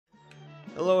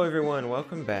Hello everyone,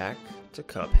 welcome back to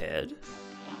Cuphead.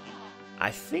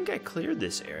 I think I cleared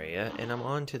this area and I'm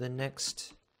on to the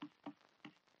next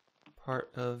part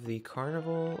of the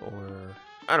carnival, or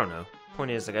I don't know.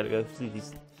 Point is, I gotta go through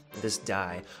this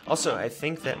die. Also, I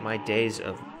think that my days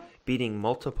of beating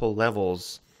multiple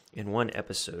levels in one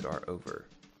episode are over.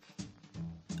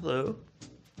 Hello?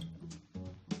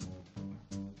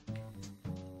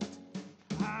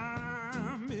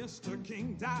 I'm Mr.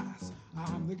 King Dice.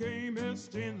 I'm the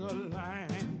gamest in the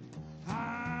land.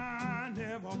 I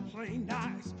never play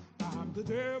nice. I'm the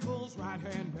devil's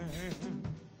right-hand man.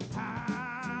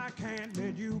 I can't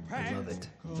let you pass. Love it.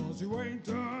 'Cause you ain't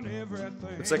done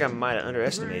everything. Looks like I might have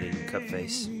underestimated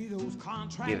Cupface.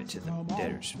 Give it to the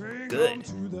debtors.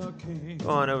 Good. Go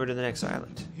on over to the next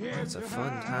island. Lots of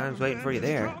fun times waiting for you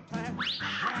there.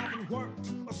 I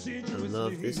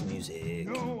love this music.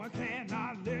 No, I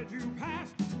cannot let you pass.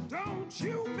 Don't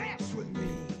you mess with me.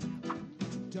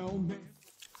 Don't mess.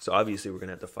 So obviously we're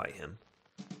gonna have to fight him.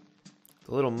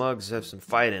 The little mugs have some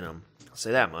fight in them. I'll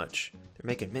say that much. They're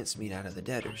making mincemeat out of the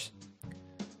debtors.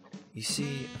 You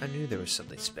see, I knew there was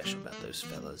something special about those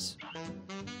fellas.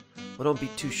 Well, don't be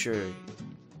too sure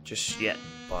just yet,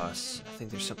 boss. I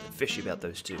think there's something fishy about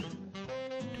those two.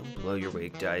 Don't blow your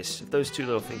wig, Dice. If those two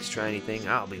little things try anything,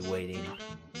 I'll be waiting.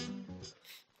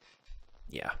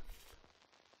 Yeah.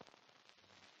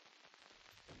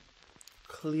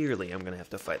 Clearly, I'm gonna have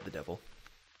to fight the devil.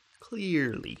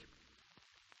 Clearly.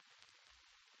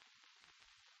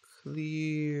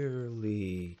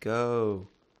 Clearly. Go.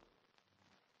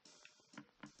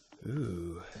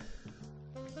 Ooh.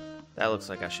 That looks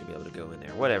like I should be able to go in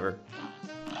there. Whatever.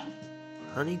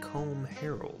 Honeycomb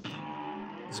Herald.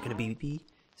 Is it gonna be a bee?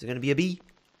 Is it gonna be a bee?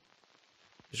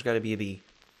 There's gotta be a bee.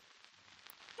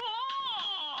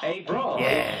 A brawl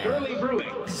Yeah. Shirley Brewing.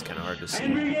 This is kinda hard to see.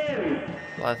 And begin.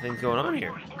 A lot of things going on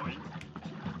here.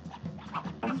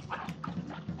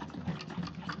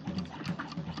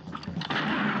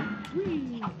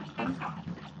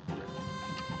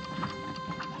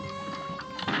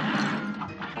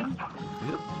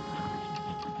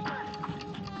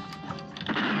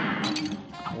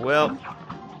 Well,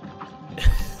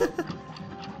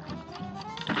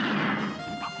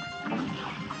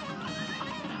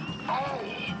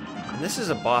 and this is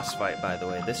a boss fight, by the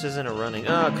way. This isn't a running.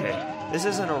 Oh, okay, this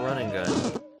isn't a running gun,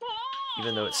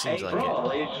 even though it seems A like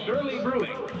brawl it. is Shirley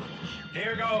Brewing.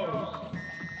 Here goes.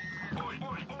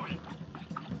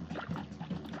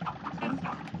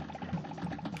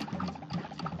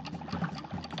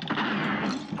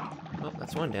 Oh,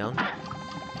 that's one down.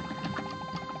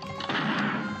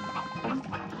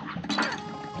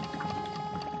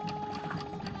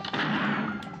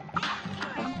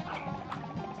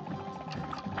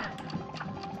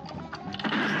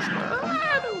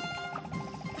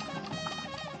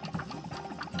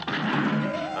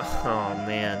 Oh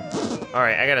man! All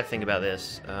right, I gotta think about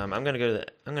this. I'm gonna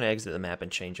exit the map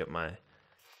and change up my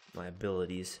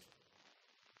abilities.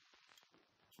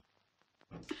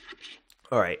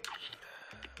 All right,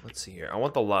 let's see here. I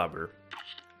want the lobber.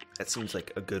 That seems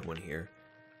like a good one here.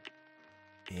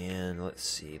 And let's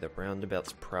see, the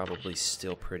roundabout's probably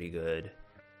still pretty good.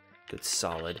 Good,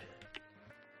 solid.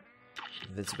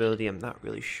 Invincibility, I'm not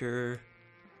really sure.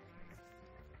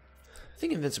 I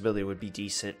think invincibility would be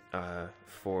decent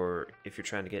for if you're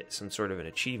trying to get some sort of an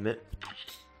achievement.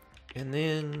 And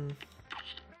then...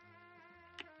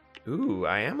 Ooh,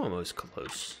 I am almost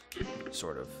close.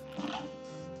 Sort of.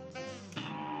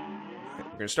 Alright,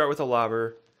 we're gonna start with a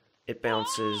lobber. It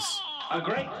bounces. A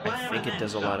great I think it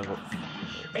does a lot of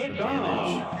It's damage.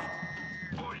 on.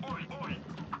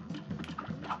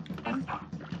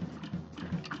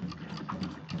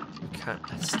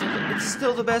 It's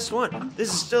still the best one.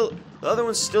 This is still, the other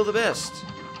one's still the best.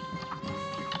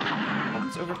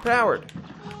 It's overpowered.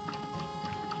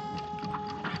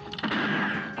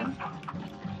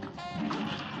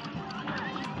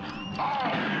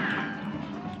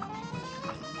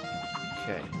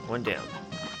 Okay, one down.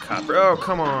 Copper, oh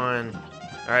come on.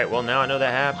 Alright, well now I know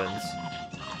that happens.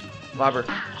 Lobber.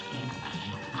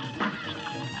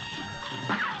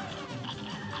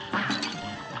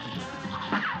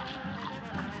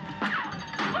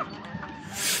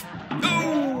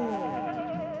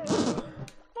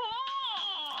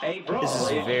 A brawl This is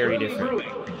very Shirley different.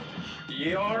 Brewing.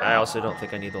 You're I also don't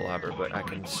think I need the lobber, but I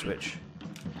can switch.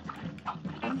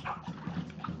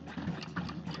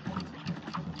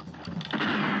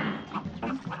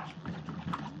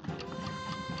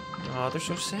 Oh, they're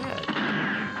so sad.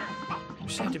 They're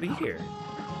sad to be here.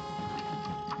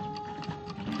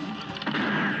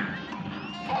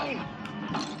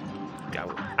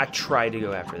 I tried to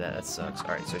go after that. That sucks.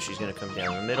 Alright, so she's gonna come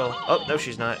down the middle. Oh, no,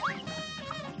 she's not.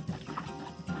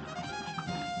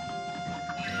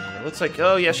 And it looks like...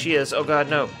 Oh, yes, she is. Oh, God,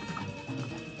 no.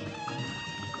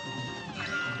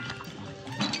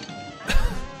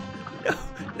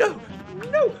 No!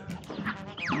 No!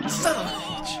 Son of a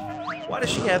bitch! Why does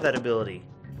she have that ability?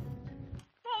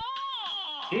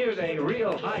 Here's a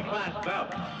real high-class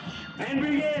bout. And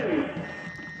begin!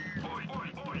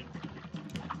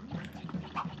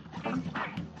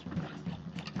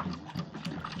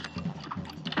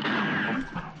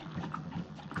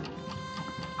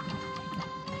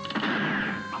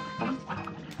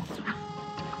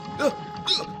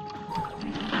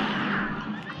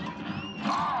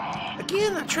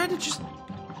 Again, I tried to just...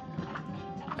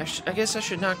 I guess I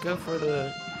should not go for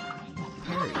the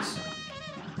parries.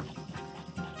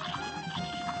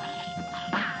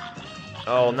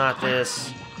 Oh, not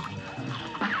this.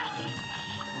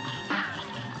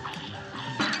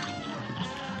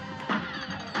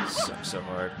 This sucks so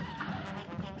hard.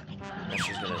 Oh,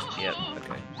 she's gonna... Yep,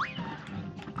 okay.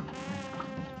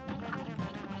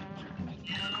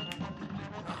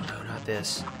 Oh, no, not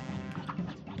this.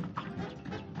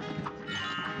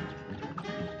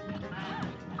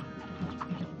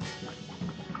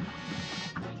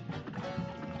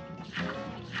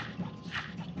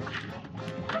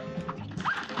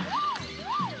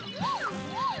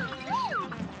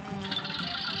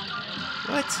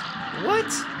 What?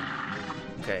 What?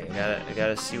 Okay, I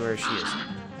gotta see where she is.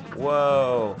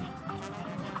 Whoa.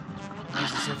 Why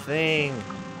is this a thing?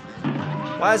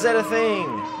 Why is that a thing?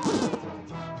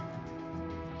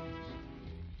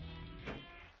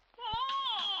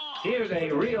 Here's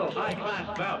a real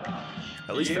high-class bout.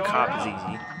 At least the cop is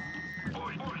easy.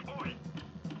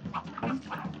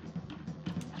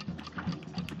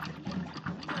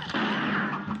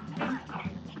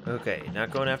 Okay,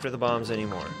 not going after the bombs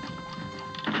anymore.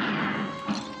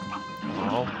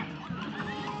 Oh.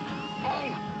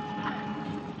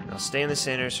 I'll stay in the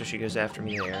center so she goes after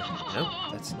me there. Nope,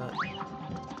 that's not...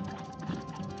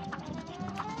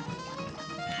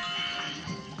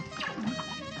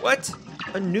 What?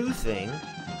 A new thing?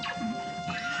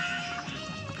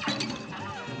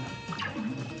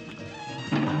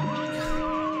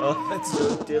 Oh, that's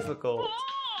so difficult.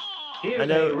 I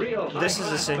know this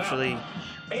is essentially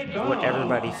what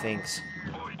everybody thinks,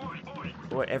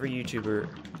 what every YouTuber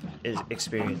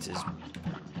experiences,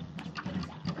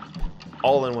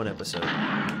 all in one episode.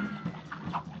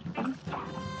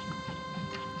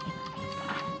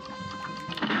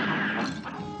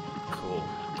 Cool,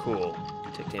 cool.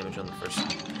 Take damage on the first.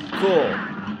 Cool.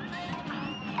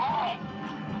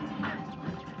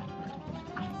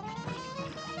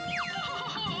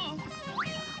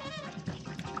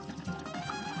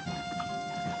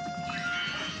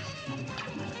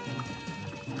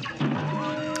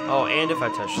 Oh, and if I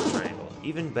touch the triangle,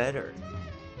 even better.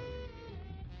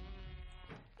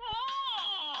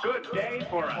 Good day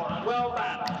for a swell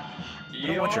battle. I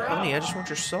don't want your honey, I just want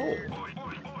your soul.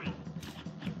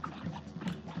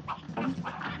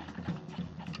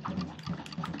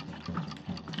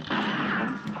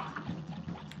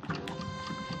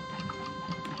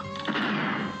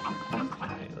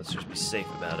 Alright, let's just be safe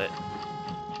about it.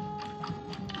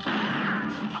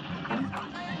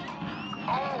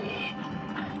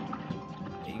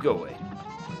 You go away.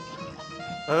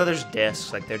 Oh, there's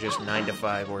desks, like they're just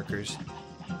 9-to-5 workers.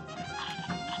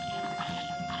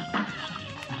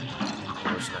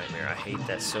 Worst nightmare, I hate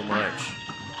that so much.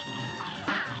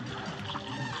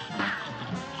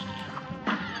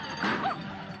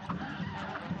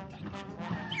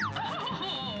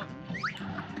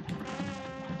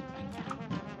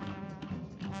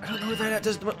 I don't know whether that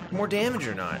does more damage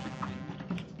or not.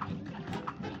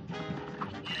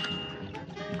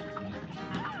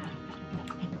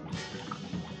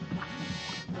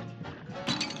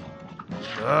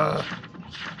 Ugh.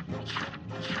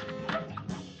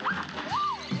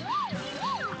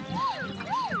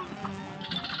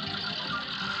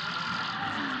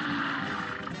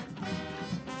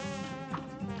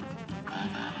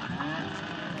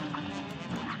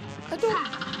 I don't...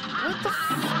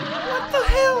 What the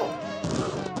hell?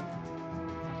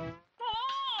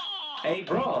 A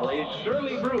brawl is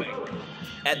surely brewing.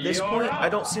 At this point, I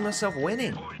don't see myself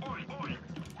winning.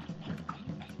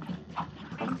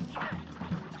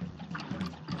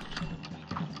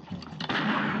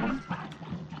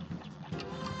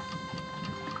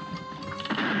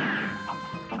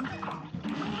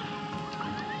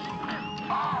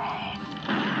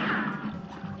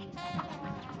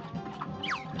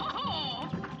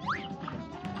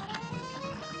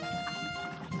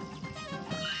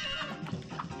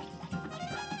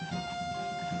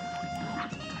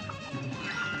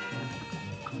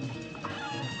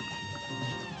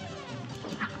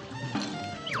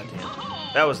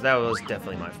 That was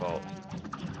definitely my fault.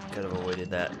 Could have avoided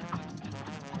that.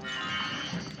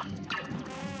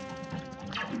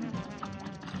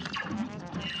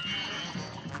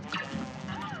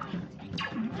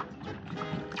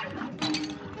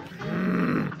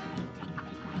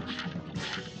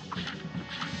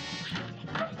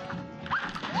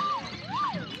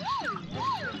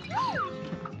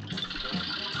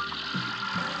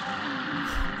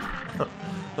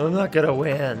 I'm not gonna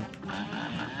win.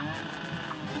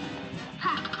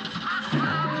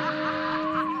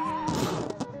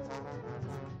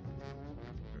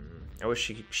 I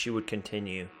wish she would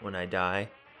continue when I die.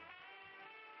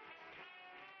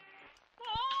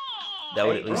 That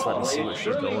would at least let me see where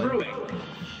she's going.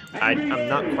 I'm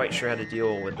not quite sure how to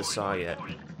deal with the saw yet.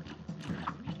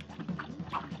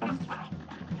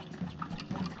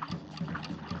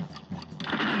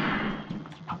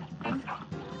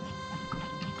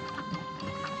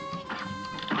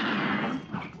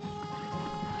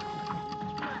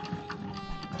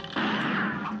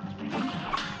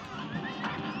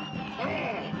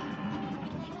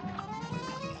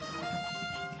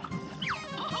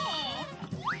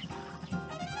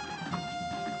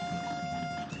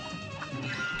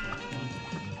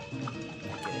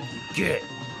 Get.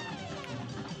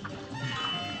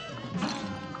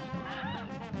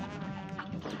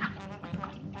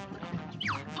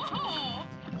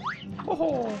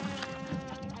 Oh.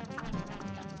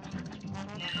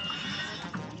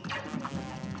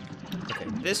 Okay,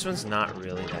 this one's not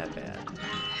really that bad.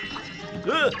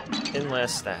 Ugh!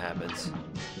 Unless that happens.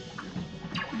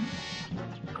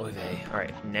 Oy vey.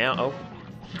 Alright, now. Oh.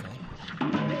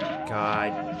 Okay.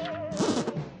 God.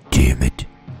 Damn it.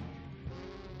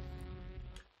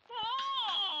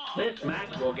 This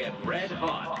match will get red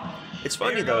hot. It's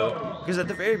funny though, because at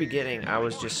the very beginning I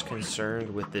was just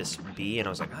concerned with this bee and I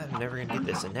was like, I'm never gonna get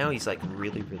this, and now he's like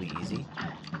really, really easy.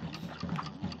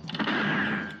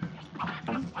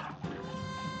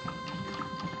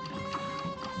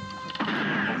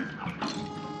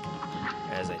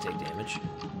 As I take damage.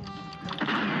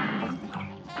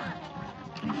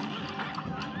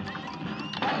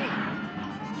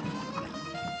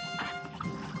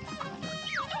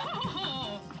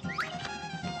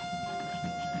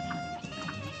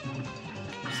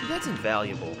 That's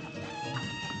invaluable.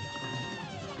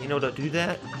 You know, to do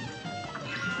that.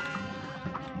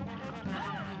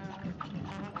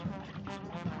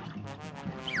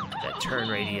 That turn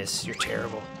radius, you're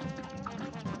terrible.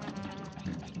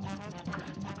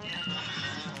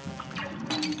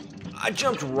 I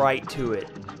jumped right to it.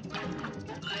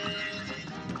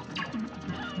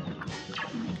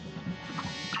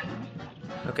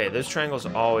 Okay, those triangles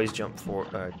always jump for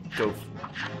go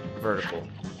vertical.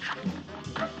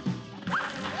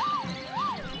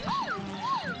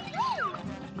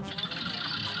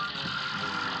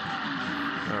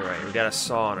 Alright, we got a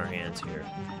saw in our hands here.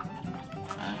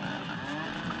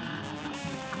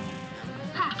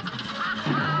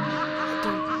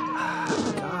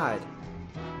 God.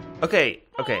 Okay,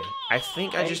 I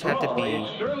think I just have to be...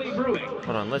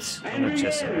 Hold on, I'm gonna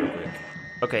test it real quick.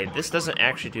 Okay, this doesn't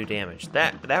actually do damage.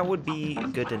 That would be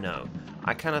good to know.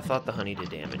 I kind of thought the honey did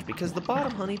damage, because the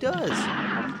bottom honey does.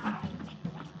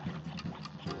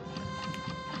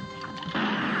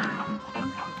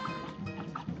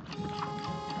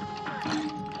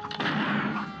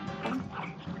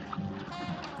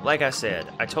 Like I said,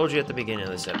 I told you at the beginning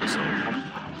of this episode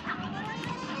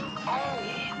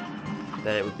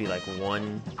that it would be like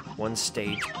one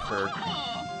stage per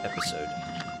episode.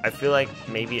 I feel like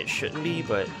maybe it shouldn't be,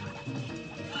 but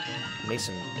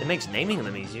it makes naming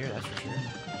them easier, that's for sure.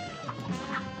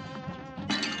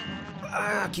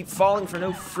 Ah, I keep falling for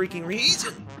no freaking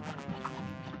reason.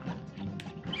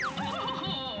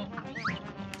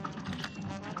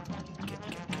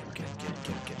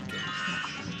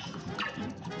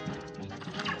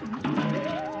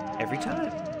 Every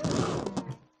time.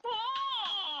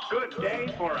 Good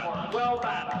day for a swell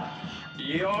battle.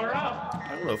 You're up.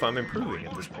 I don't know if I'm improving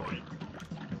at this point.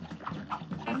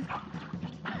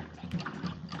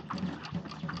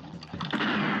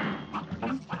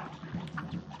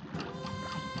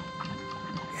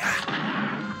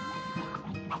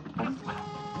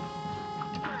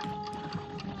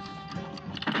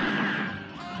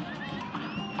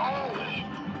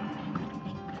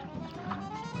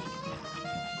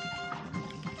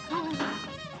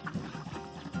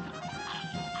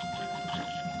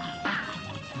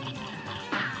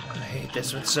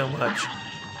 This one so much.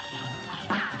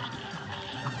 I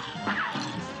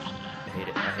hate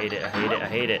it, I hate it, I hate it, I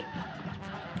hate it.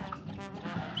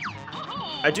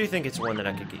 I do think it's one that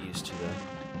I could get used to, though.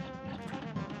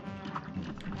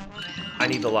 I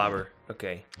need the lobber.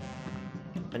 Okay.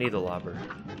 I need the lobber.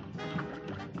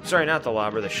 Sorry, not the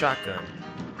lobber, the shotgun.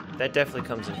 That definitely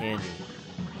comes in handy.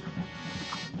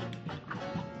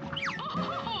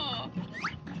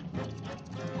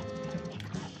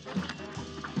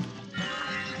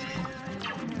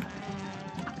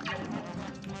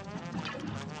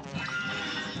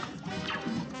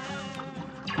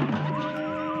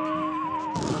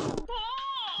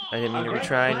 I didn't mean to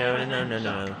retry.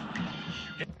 No.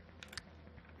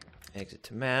 Exit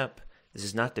to map. This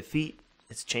is not defeat.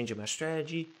 It's changing my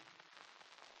strategy.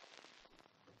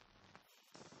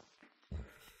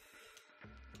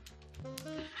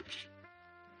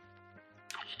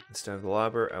 Instead of the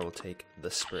lobber, I will take the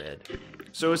spread.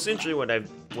 So essentially what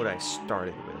I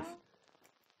started with.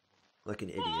 Like an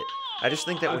idiot. I just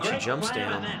think that when she jumps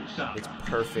down, it's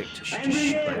perfect. She just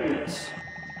shoot like this.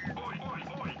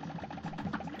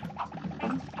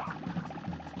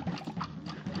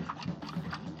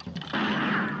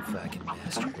 Fucking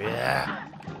master. Yeah.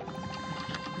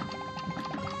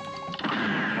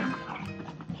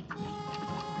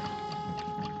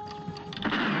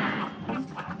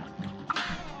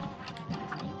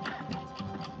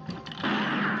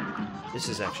 This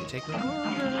is actually taking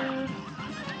longer.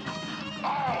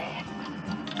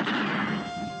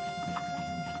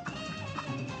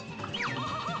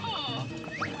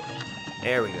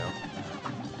 There we go.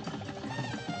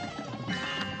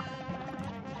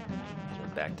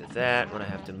 And back to that when I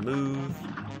have to move.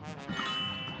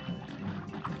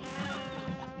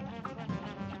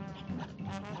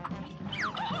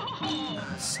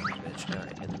 Ah, son of a bitch.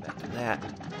 Alright, and then back to that.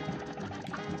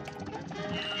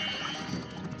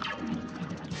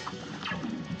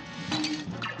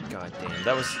 God damn,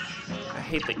 that was... I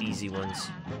hate the easy ones.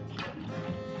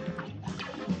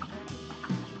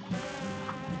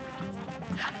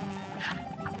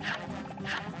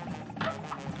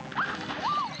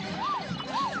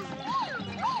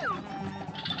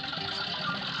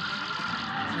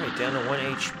 Alright, down to 1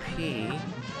 HP.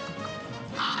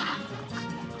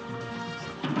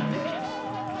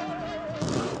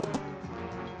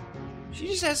 She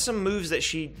just has some moves that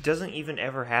she doesn't even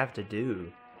ever have to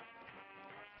do.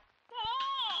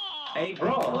 A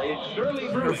brawl is surely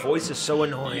brewing. Her voice is so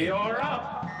annoying. You're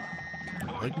up.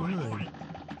 Like mine.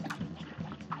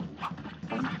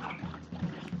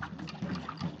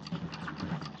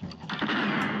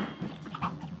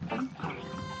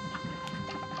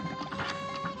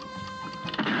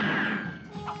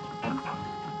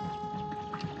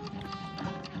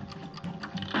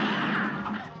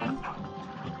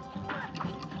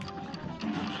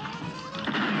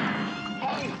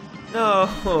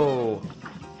 No.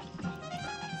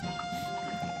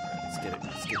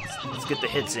 Let's get the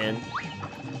hits in.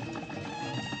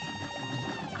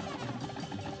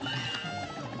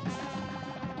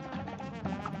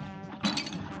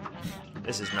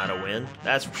 This is not a win,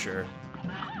 that's for sure.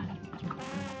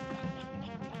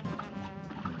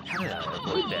 How did I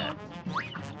avoid that?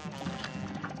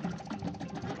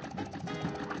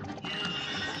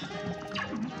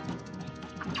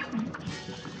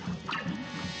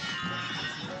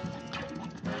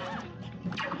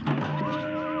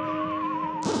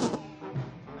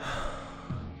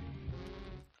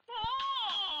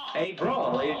 A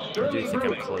brawl is I surely do think I'm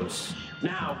brewing. close.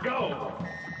 Now go.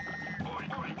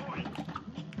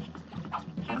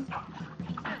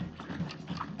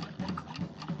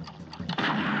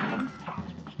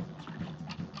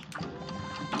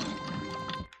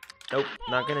 Nope,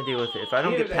 not gonna deal with it. If I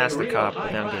don't get past the cop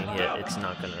without getting hit, it's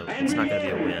not gonna be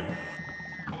a win.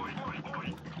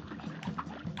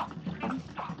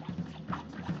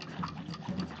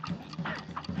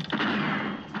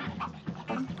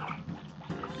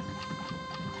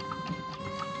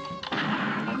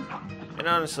 And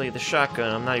honestly, the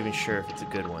shotgun, I'm not even sure if it's a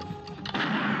good one.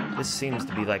 This seems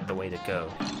to be like the way to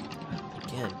go.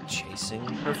 Again, chasing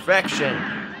perfection.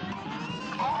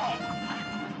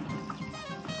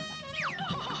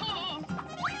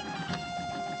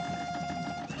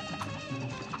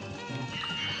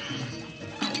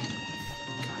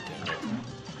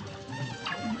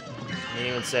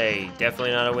 Anyone say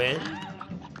definitely not a win?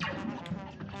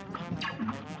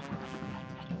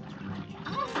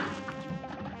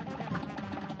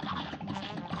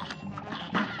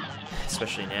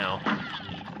 Especially now.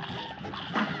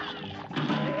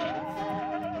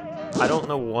 I don't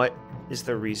know what is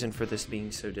the reason for this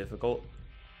being so difficult.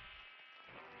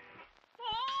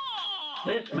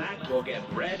 This match will get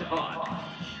red hot.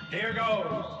 Here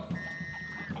goes.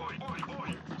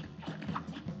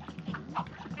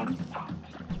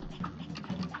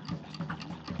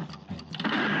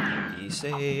 Be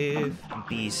safe.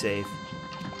 Be safe.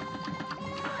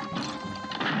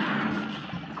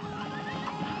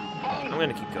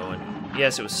 gonna keep going.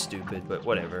 Yes, it was stupid, but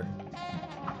whatever.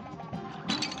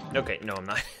 Okay, no, I'm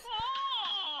not.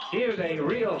 Here's a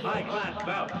real high-class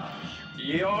bout.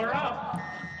 You're up.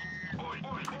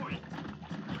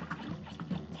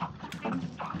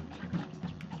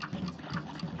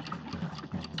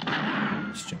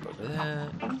 Just jump over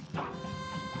that.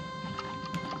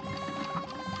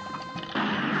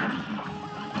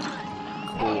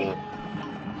 Cool.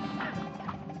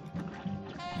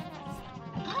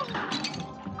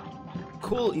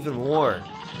 Cool even more.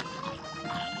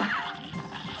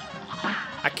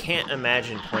 I can't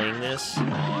imagine playing this. God.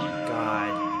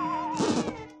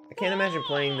 I can't imagine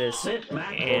playing this This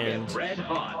match will and get red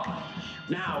hot.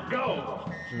 Now go.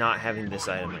 not having this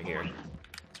item right here.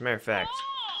 As a matter of fact,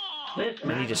 This I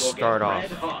need match to will start get off.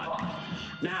 red hot.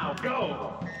 Now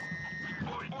go.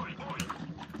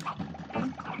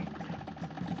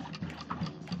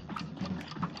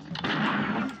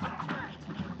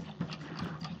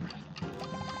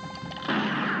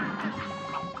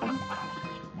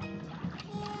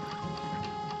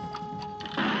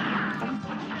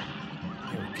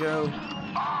 here we go.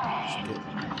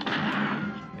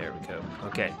 There we go.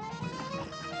 Okay.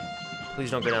 Please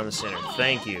don't go down the center.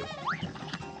 Thank you.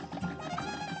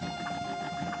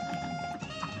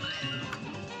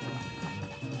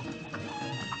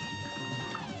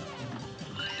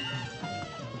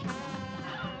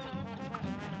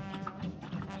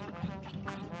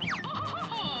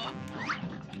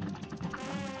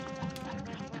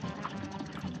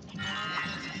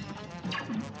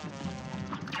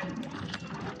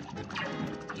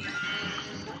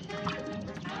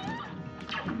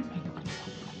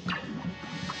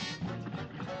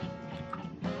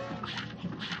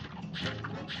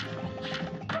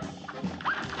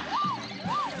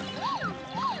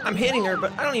 I'm hitting her,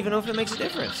 but I don't even know if it makes a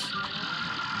difference.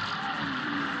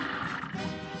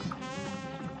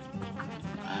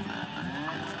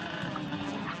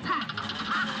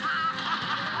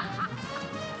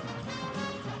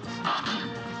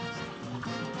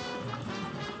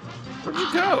 Where'd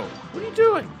you go? What are you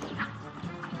doing?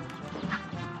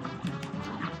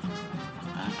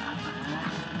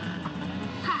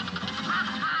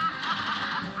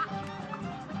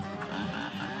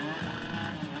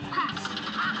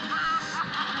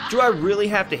 Do I really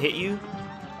have to hit you?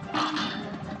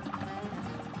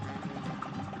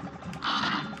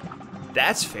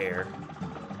 That's fair.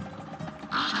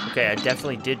 Okay, I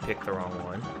definitely did pick the wrong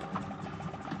one.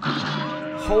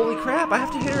 Holy crap, I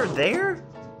have to hit her there?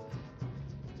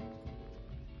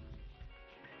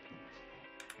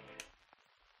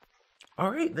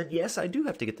 Alright, then yes, I do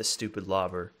have to get the stupid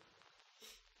lobber.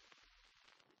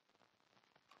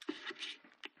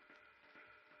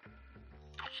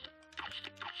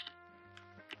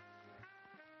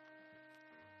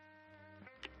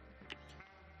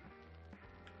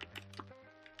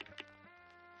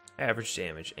 Average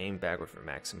damage, aim backward for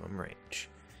maximum range.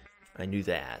 I knew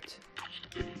that.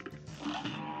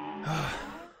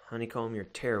 Honeycomb, you're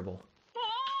terrible.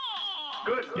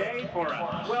 Good day for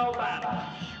a swell battle.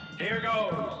 Here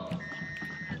goes.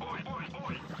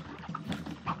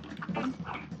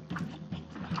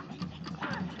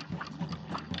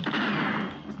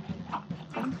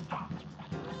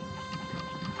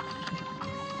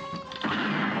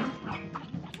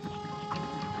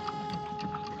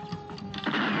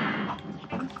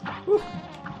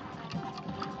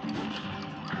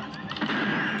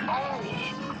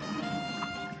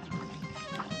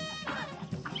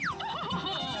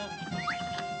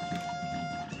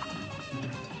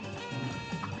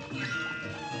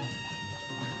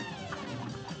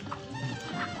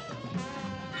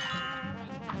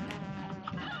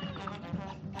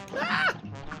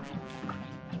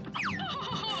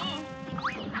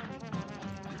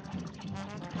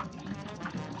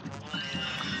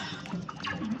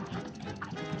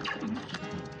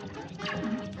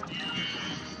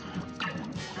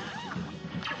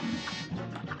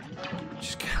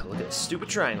 Just gotta look at the stupid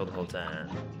triangle the whole time.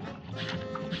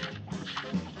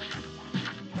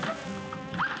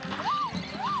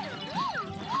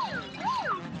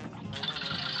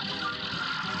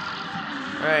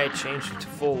 Alright, change it to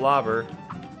full lobber.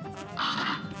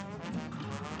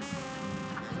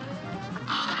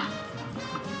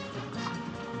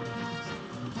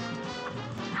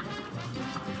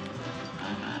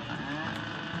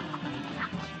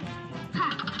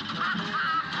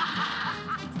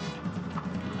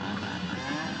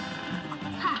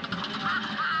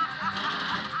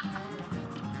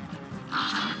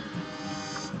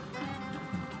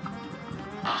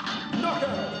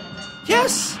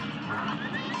 Yes!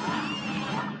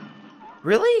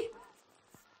 Really?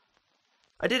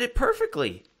 I did it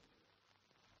perfectly.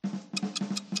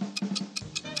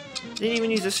 Didn't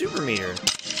even use a super meter.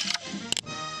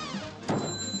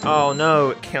 Oh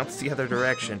no, it counts the other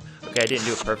direction. Okay, I didn't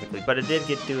do it perfectly, but I did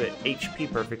get to do it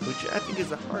HP perfectly, which I think is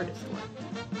the hardest one.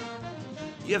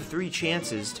 You have 3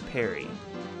 chances to parry.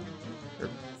 Or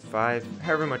 5,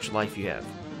 however much life you have.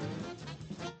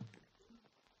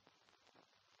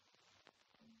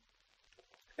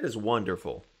 That is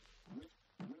wonderful.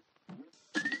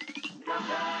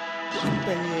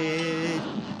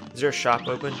 Is there a shop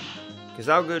open? Because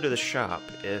I'll go to the shop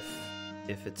if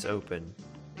it's open,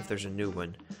 if there's a new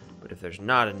one. But if there's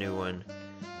not a new one,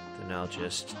 then I'll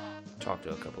just talk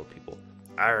to a couple of people.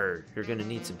 Arr, you're gonna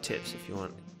need some tips if you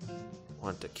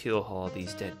want to kill all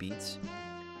these deadbeats.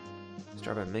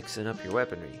 Start by mixing up your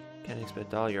weaponry. Can't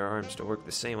expect all your arms to work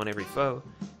the same on every foe.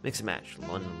 Mix and match.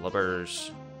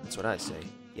 Lubbers. That's what I say.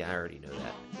 Yeah, I already know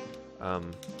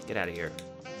that. Get out of here.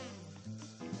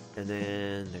 And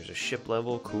then there's a ship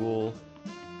level. Cool.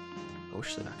 I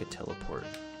wish that I could teleport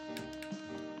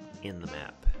in the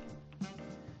map.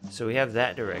 So we have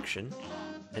that direction.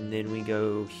 And then we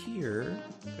go here.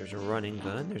 There's a running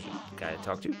gun. There's a guy to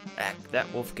talk to.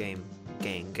 That wolf gang.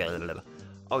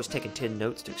 Always taking 10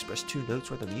 notes to express 2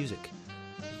 notes worth of music.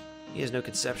 He has no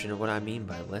conception of what I mean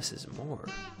by less is more.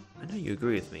 I know you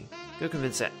agree with me. Go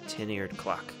convince that 10-eared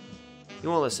clock. He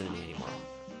won't listen to me anymore.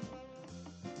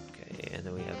 Okay, and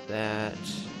then we have that.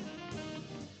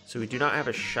 So we do not have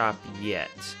a shop yet.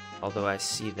 Although I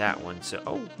see that one, so...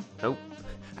 Oh, nope.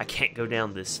 I can't go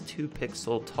down this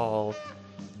 2-pixel tall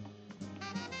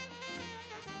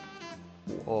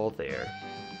wall there.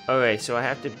 Okay, so I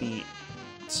have to beat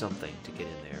something to get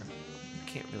in there. I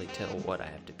can't really tell what I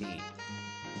have to beat.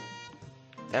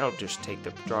 That'll just take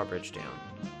the drawbridge down.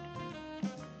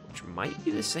 Which might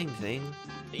be the same thing.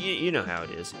 You know how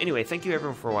it is. Anyway, thank you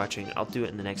everyone for watching. I'll do it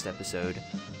in the next episode.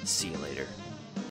 See you later.